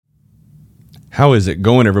How is it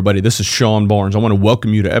going, everybody? This is Sean Barnes. I want to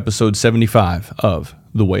welcome you to episode 75 of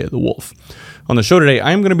The Way of the Wolf. On the show today,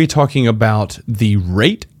 I'm going to be talking about the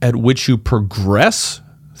rate at which you progress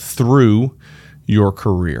through your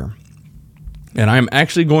career. And I'm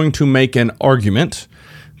actually going to make an argument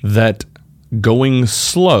that going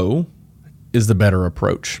slow is the better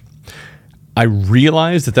approach. I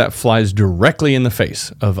realize that flies directly in the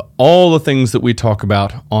face of all the things that we talk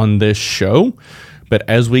about on this show. But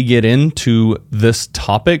as we get into this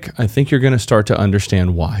topic, I think you're going to start to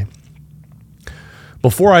understand why.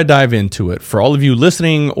 Before I dive into it, for all of you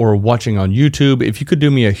listening or watching on YouTube, if you could do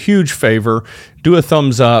me a huge favor, do a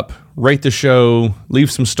thumbs up, rate the show, leave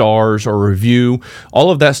some stars or review. All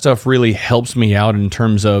of that stuff really helps me out in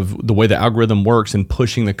terms of the way the algorithm works and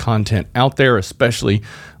pushing the content out there, especially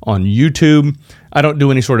on YouTube. I don't do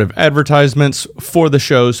any sort of advertisements for the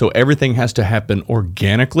show, so everything has to happen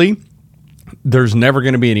organically. There's never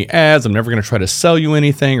going to be any ads. I'm never going to try to sell you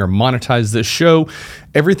anything or monetize this show.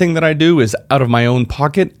 Everything that I do is out of my own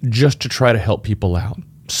pocket just to try to help people out.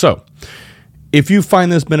 So if you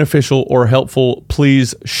find this beneficial or helpful,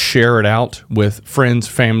 please share it out with friends,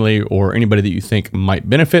 family, or anybody that you think might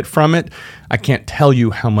benefit from it. I can't tell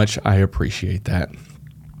you how much I appreciate that.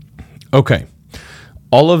 Okay.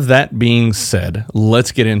 All of that being said,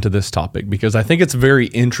 let's get into this topic because I think it's very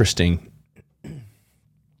interesting.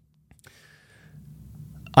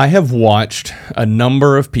 I have watched a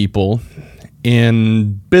number of people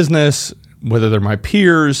in business, whether they're my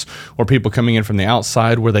peers or people coming in from the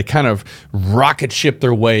outside, where they kind of rocket ship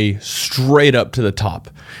their way straight up to the top.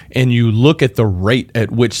 And you look at the rate at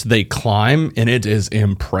which they climb, and it is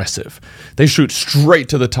impressive. They shoot straight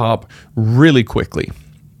to the top really quickly.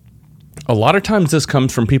 A lot of times this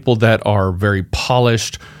comes from people that are very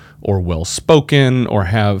polished or well-spoken or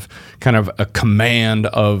have kind of a command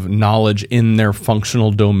of knowledge in their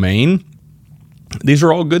functional domain. These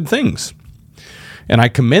are all good things, and I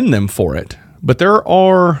commend them for it. But there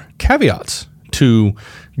are caveats to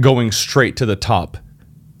going straight to the top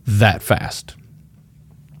that fast.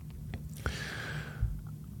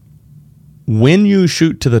 When you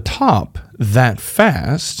shoot to the top that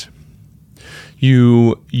fast,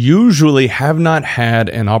 you usually have not had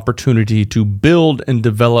an opportunity to build and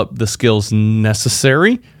develop the skills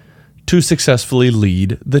necessary to successfully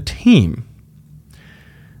lead the team.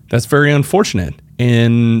 That's very unfortunate,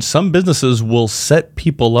 and some businesses will set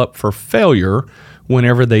people up for failure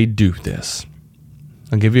whenever they do this.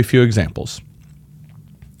 I'll give you a few examples.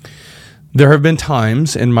 There have been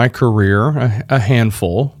times in my career, a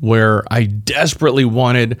handful, where I desperately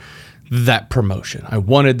wanted that promotion. I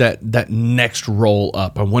wanted that next role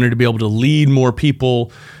up. I wanted to be able to lead more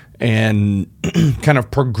people and kind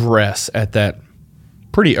of progress at that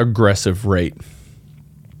pretty aggressive rate.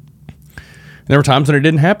 There were times when it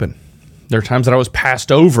didn't happen. There were times that I was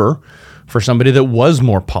passed over for somebody that was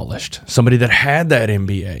more polished, somebody that had that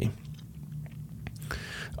MBA.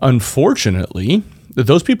 Unfortunately,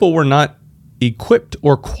 those people were not equipped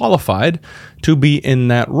or qualified to be in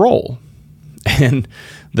that role. And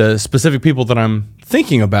the specific people that I'm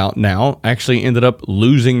thinking about now actually ended up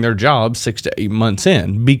losing their jobs 6 to 8 months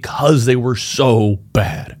in because they were so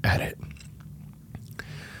bad at it.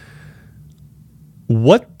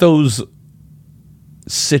 What those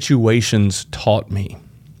situations taught me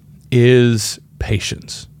is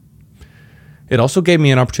patience. It also gave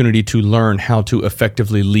me an opportunity to learn how to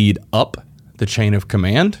effectively lead up the chain of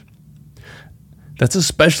command. That's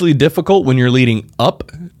especially difficult when you're leading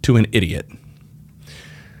up to an idiot.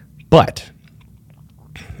 But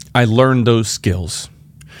I learned those skills.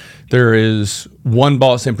 There is one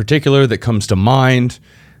boss in particular that comes to mind.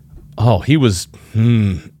 Oh, he was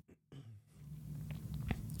not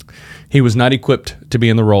equipped to be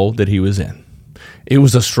in the role that he was in. It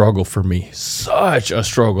was a struggle for me, such a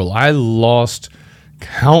struggle. I lost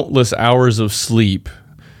countless hours of sleep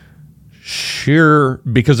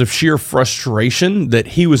because of sheer frustration that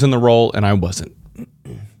he was in the role and I wasn't.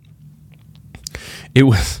 It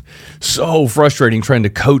was so frustrating trying to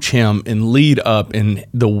coach him and lead up, and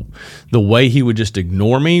the way he would just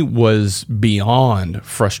ignore me was beyond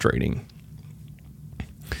frustrating.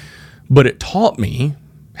 But it taught me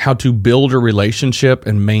how to build a relationship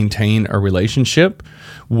and maintain a relationship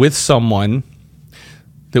with someone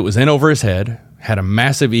that was in over his head, had a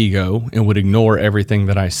massive ego, and would ignore everything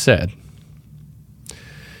that I said.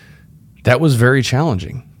 That was very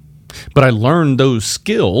challenging. But I learned those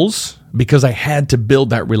skills because I had to build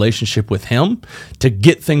that relationship with him to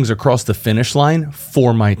get things across the finish line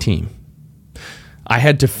for my team. I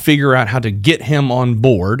had to figure out how to get him on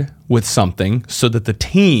board with something so that the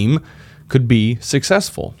team could be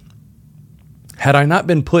successful. Had I not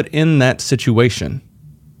been put in that situation,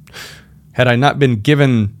 had I not been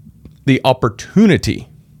given the opportunity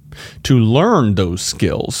to learn those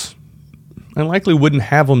skills, I likely wouldn't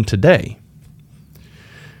have them today.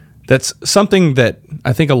 That's something that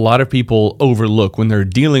I think a lot of people overlook when they're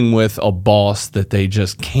dealing with a boss that they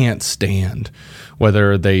just can't stand,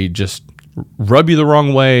 whether they just rub you the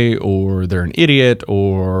wrong way or they're an idiot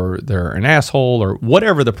or they're an asshole or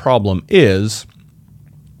whatever the problem is.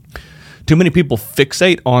 Too many people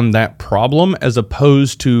fixate on that problem as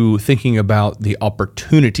opposed to thinking about the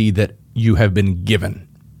opportunity that you have been given.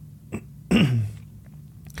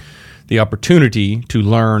 The opportunity to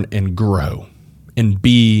learn and grow and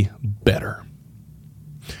be better.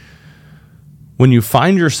 When you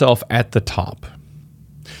find yourself at the top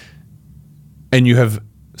and you have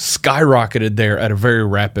skyrocketed there at a very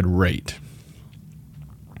rapid rate,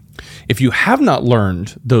 if you have not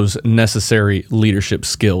learned those necessary leadership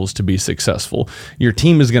skills to be successful, your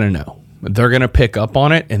team is going to know. They're going to pick up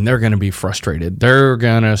on it and they're going to be frustrated. They're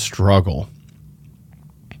going to struggle,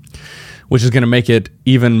 which is going to make it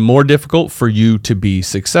even more difficult for you to be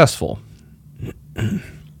successful.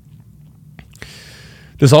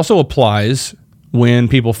 This also applies when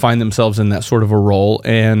people find themselves in that sort of a role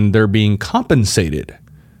and they're being compensated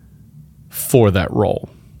for that role.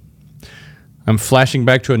 I'm flashing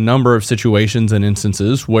back to a number of situations and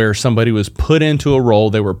instances where somebody was put into a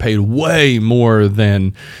role, they were paid way more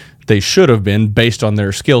than they should have been based on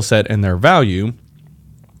their skill set and their value.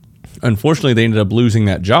 Unfortunately, they ended up losing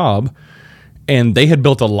that job, and they had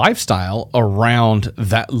built a lifestyle around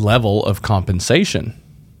that level of compensation.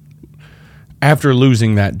 After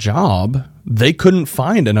losing that job, they couldn't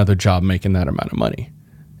find another job making that amount of money.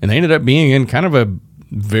 And they ended up being in kind of a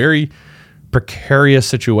very precarious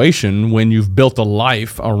situation when you've built a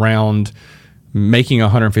life around making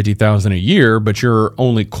 $150,000 a year, but you're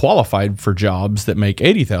only qualified for jobs that make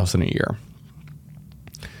 $80,000 a year.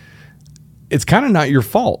 It's kind of not your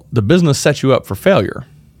fault. The business sets you up for failure.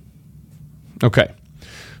 Okay,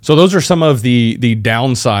 so those are some of the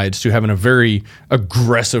downsides to having a very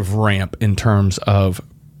aggressive ramp in terms of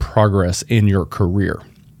progress in your career.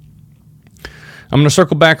 I'm going to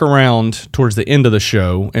circle back around towards the end of the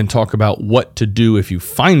show and talk about what to do if you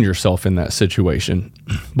find yourself in that situation.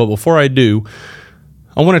 But before I do,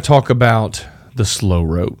 I want to talk about the slow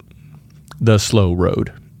road. The slow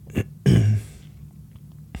road.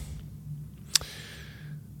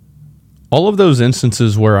 All of those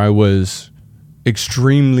instances where I was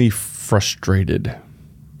extremely frustrated,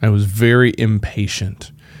 I was very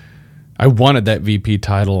impatient. I wanted that VP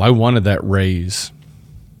title. I wanted that raise.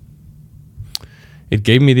 It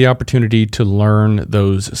gave me the opportunity to learn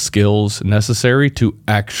those skills necessary to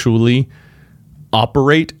actually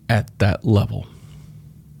operate at that level.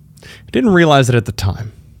 I didn't realize it at the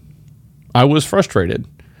time. I was frustrated,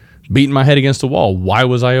 beating my head against the wall. Why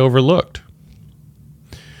was I overlooked?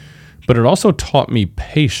 But it also taught me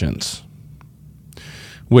patience,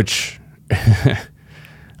 which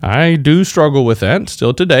I do struggle with that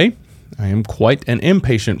still today. I am quite an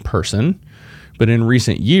impatient person. But in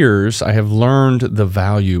recent years, I have learned the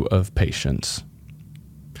value of patience.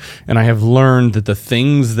 And I have learned that the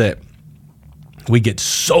things that we get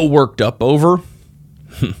so worked up over,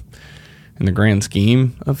 in the grand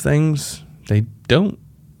scheme of things, they don't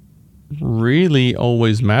really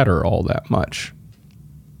always matter all that much.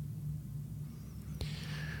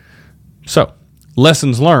 So,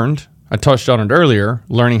 lessons learned. I touched on it earlier,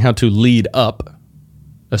 learning how to lead up,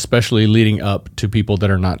 especially leading up to people that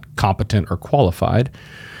are not competent or qualified.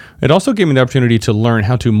 It also gave me the opportunity to learn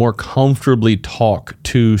how to more comfortably talk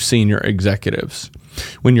to senior executives.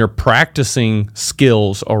 When you're practicing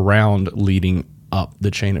skills around leading up the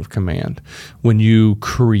chain of command, when you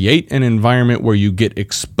create an environment where you get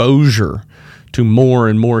exposure to more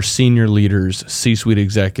and more senior leaders, C-suite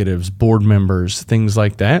executives, board members, things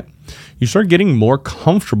like that, you start getting more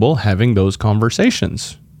comfortable having those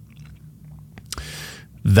conversations.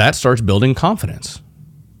 That starts building confidence.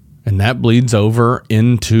 And that bleeds over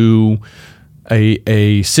into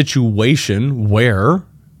a situation where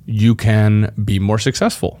you can be more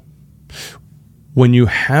successful. When you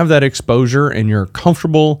have that exposure and you're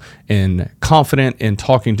comfortable and confident in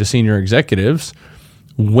talking to senior executives,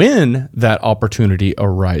 when that opportunity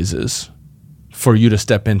arises for you to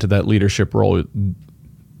step into that leadership role,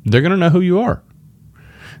 they're going to know who you are.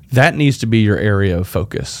 That needs to be your area of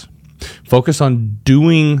focus. Focus on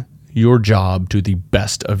doing your job to the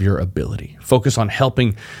best of your ability. Focus on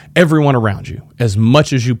helping everyone around you as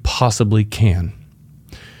much as you possibly can.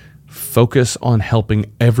 Focus on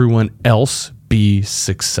helping everyone else be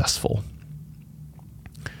successful.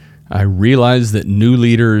 I realize that new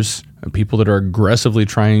leaders and people that are aggressively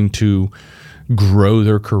trying to grow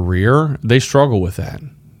their career, they struggle with that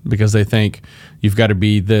because they think you've got to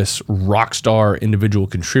be this rock star individual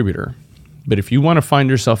contributor. But if you want to find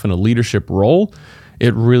yourself in a leadership role,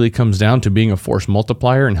 it really comes down to being a force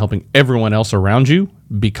multiplier and helping everyone else around you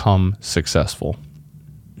become successful.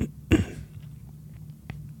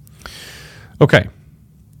 Okay,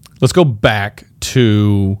 let's go back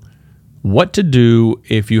to what to do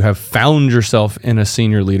if you have found yourself in a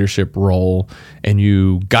senior leadership role and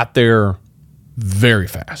you got there very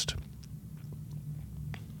fast.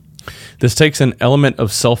 This takes an element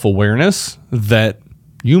of self-awareness that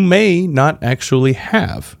you may not actually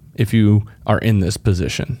have if you are in this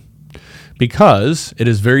position, because it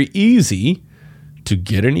is very easy to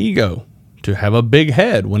get an ego, to have a big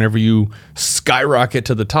head whenever you skyrocket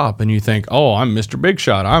to the top and you think, oh, I'm Mr. Big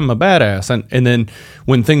Shot, I'm a badass. And then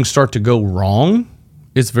when things start to go wrong,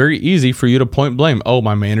 it's very easy for you to point blame. Oh,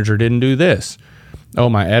 my manager didn't do this. Oh,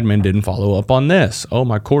 my admin didn't follow up on this. Oh,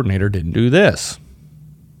 my coordinator didn't do this.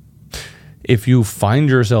 If you find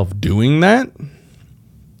yourself doing that,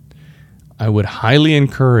 I would highly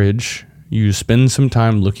encourage you to spend some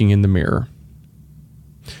time looking in the mirror.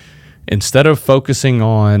 Instead of focusing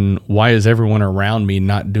on why is everyone around me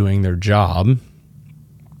not doing their job,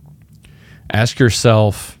 ask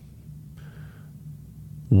yourself,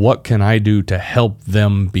 what can I do to help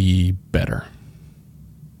them be better?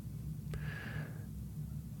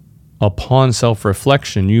 Upon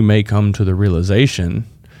self-reflection, you may come to the realization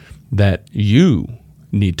that you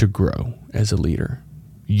need to grow as a leader.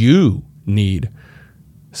 You need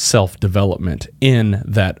self-development in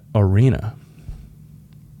that arena.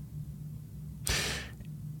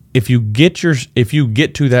 If you get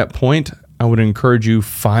to that point, I would encourage you,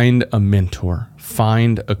 find a mentor,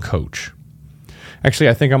 find a coach. Actually,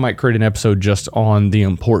 I think I might create an episode just on the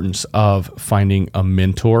importance of finding a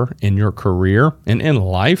mentor in your career and in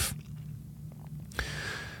life.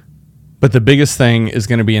 But the biggest thing is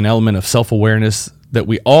going to be an element of self-awareness that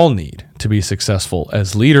we all need to be successful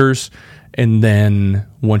as leaders. And then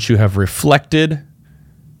once you have reflected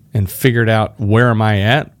and figured out, where am I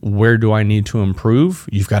at? Where do I need to improve?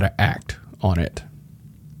 You've got to act on it.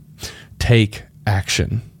 Take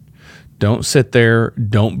action. Don't sit there.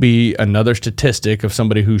 Don't be another statistic of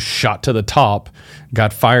somebody who shot to the top,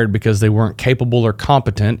 got fired because they weren't capable or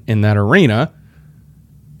competent in that arena,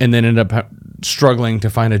 and then ended up struggling to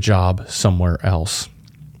find a job somewhere else.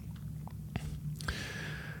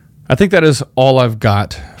 I think that is all I've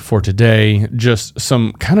got for today. Just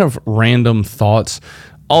some kind of random thoughts.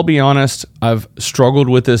 I'll be honest, I've struggled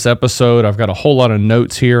with this episode. I've got a whole lot of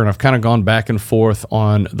notes here, and I've kind of gone back and forth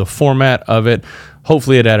on the format of it.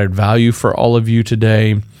 Hopefully it added value for all of you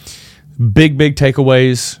today. Big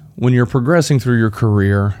takeaways. When you're progressing through your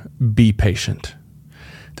career, be patient.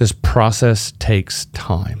 This process takes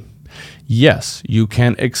time. Yes, you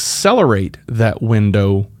can accelerate that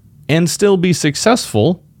window and still be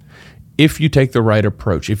successful if you take the right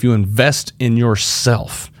approach, if you invest in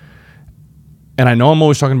yourself. And I know I'm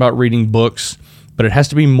always talking about reading books, but it has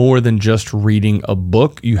to be more than just reading a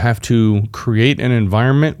book. You have to create an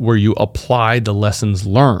environment where you apply the lessons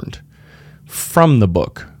learned from the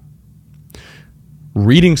book.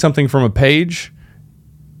 Reading something from a page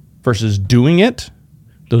versus doing it,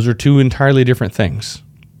 those are two entirely different things.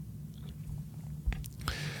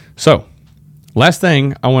 So, last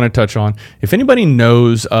thing I want to touch on, if anybody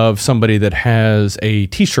knows of somebody that has a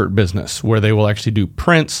t-shirt business where they will actually do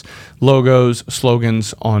prints, logos,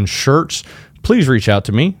 slogans on shirts, please reach out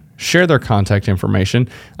to me, share their contact information.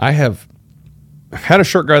 I have had a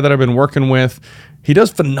shirt guy that I've been working with. He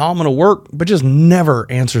does phenomenal work, but just never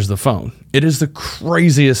answers the phone. It is the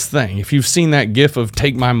craziest thing. If you've seen that gif of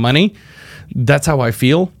 "take my money," that's how I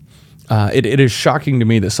feel. It is shocking to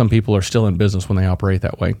me that some people are still in business when they operate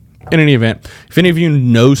that way. In any event, if any of you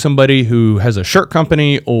know somebody who has a shirt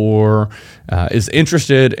company or is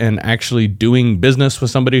interested in actually doing business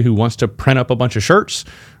with somebody who wants to print up a bunch of shirts,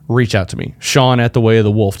 reach out to me,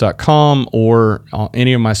 Sean@thewayofthewolf.com, or on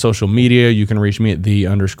any of my social media. You can reach me at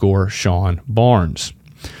 @the_Sean Barnes.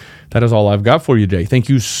 That is all I've got for you today. Thank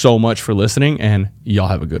you so much for listening, and y'all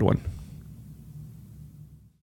have a good one.